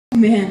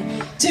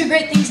man, two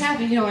great things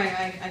happened. You know,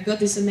 I got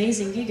this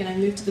amazing gig and I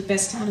moved to the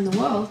best town in the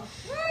world.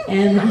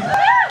 And I know,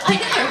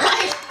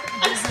 right?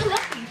 I'm so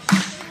lucky.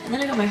 And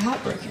then I got my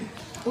heart broken.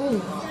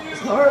 Ooh,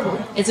 it's horrible.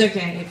 It's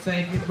okay,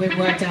 it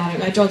worked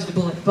out. I dodged a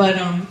bullet. But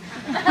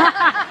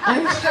I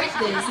wrote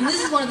this, and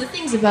this is one of the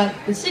things about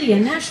the city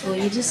of Nashville.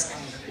 You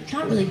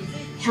can't really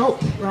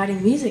help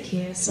writing music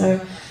here.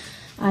 So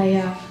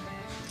I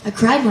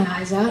cried my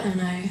eyes out,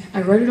 and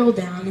I wrote it all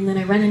down, and then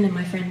I ran into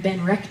my friend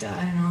Ben Rector.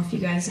 I don't know if you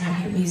guys know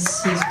him. He's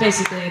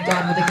basically a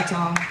guy with a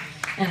guitar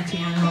and a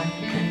piano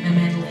and a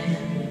mandolin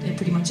and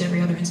pretty much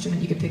every other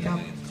instrument you could pick up.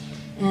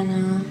 And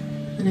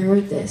I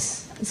wrote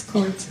this. It's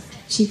called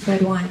Cheap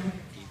Red Wine.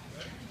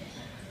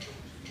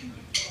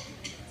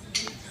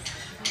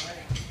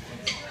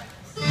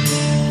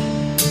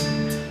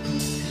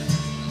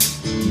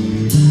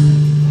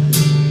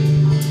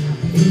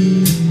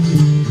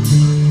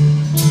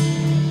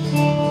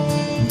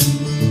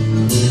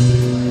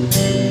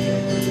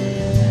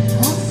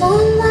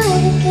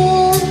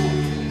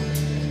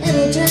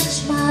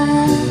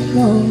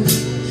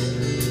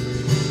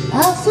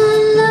 I'll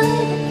find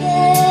light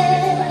again.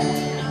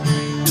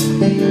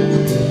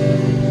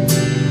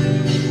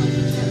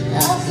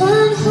 I'll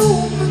find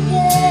hope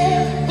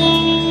again.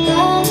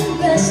 God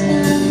rest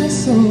my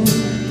soul.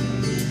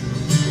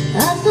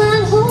 I'll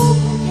find hope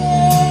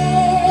again.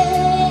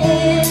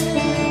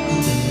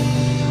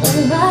 But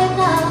right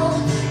now,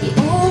 the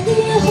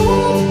only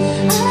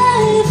hope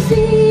I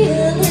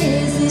feel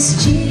is this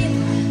cheap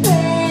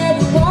red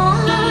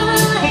wine.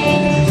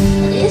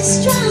 And it's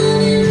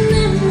drowning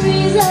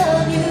memories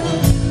of you.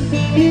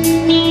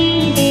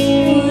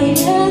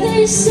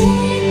 They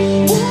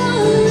say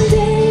one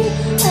day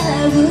I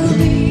will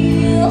be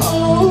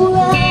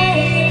alright.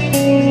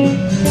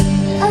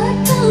 I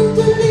can't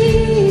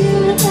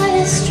believe that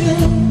it's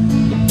true,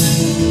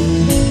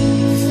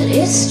 but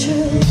it's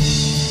true.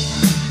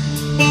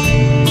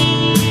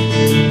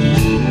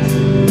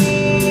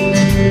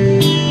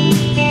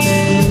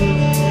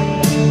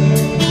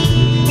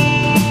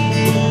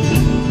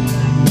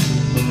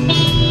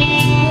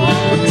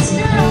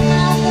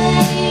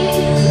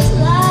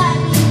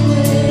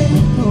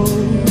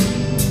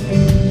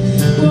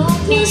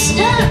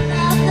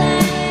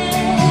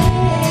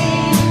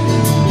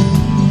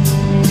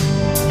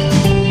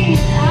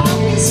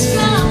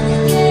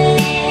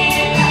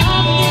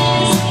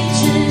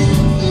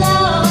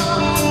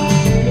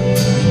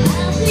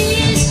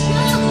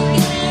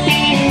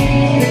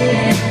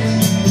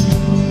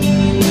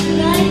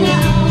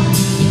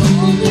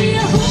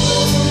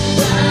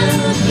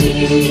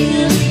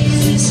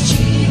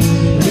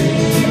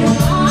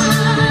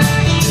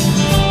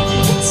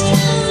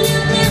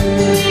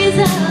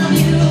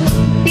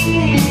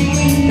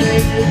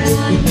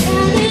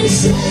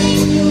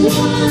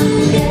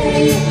 One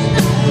day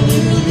I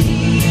will be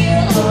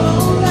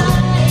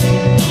alright.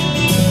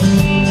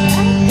 I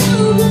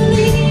can't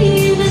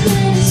believe that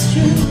it's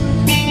true.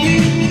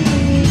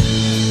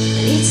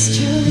 It's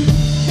true.